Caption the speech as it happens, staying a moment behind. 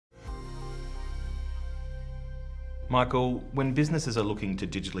Michael, when businesses are looking to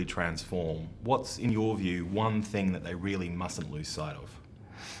digitally transform, what's, in your view, one thing that they really mustn't lose sight of?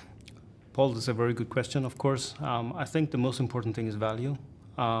 Paul, that's a very good question, of course. I think the most important thing is value.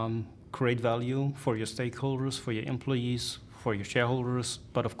 Create value for your stakeholders, for your employees, for your shareholders,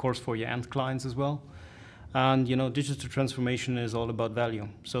 but of course for your end clients as well. And digital transformation is all about value.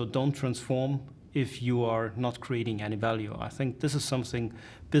 So don't transform if you are not creating any value. I think this is something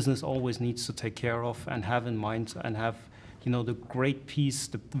business always needs to take care of and have in mind, and have the great piece,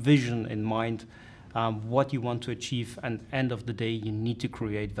 the vision in mind, what you want to achieve, and end of the day you need to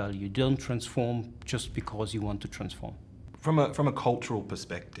create value. Don't transform just because you want to transform. From a cultural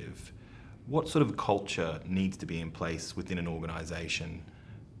perspective, what sort of culture needs to be in place within an organization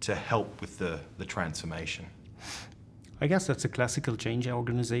to help with the transformation? I guess that's a classical change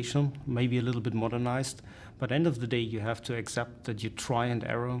organization, maybe a little bit modernized, but end of the day you have to accept that you try and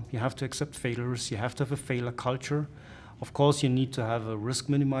error, you have to accept failures, you have to have a failure culture. Of course you need to have a risk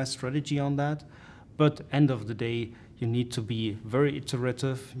minimized strategy on that, but end of the day you need to be very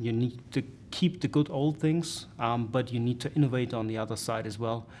iterative, you need to keep the good old things, but you need to innovate on the other side as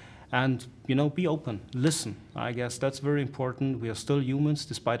well. And be open, listen. I guess that's very important. We are still humans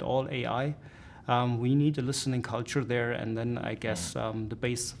despite all AI. We need a listening culture there, and then I guess the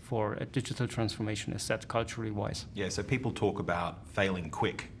base for a digital transformation is set culturally wise. Yeah, so people talk about failing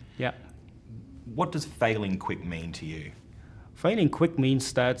quick. Yeah. What does failing quick mean to you? Failing quick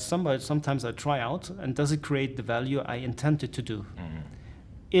means that sometimes I try out, and does it create the value I intended to do?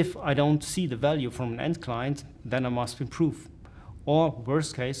 If I don't see the value from an end client, then I must improve. Or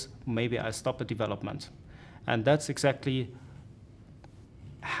worst case, maybe I stop the development. And that's exactly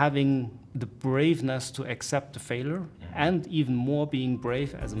having the braveness to accept the failure, and even more being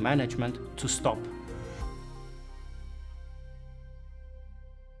brave as a management to stop.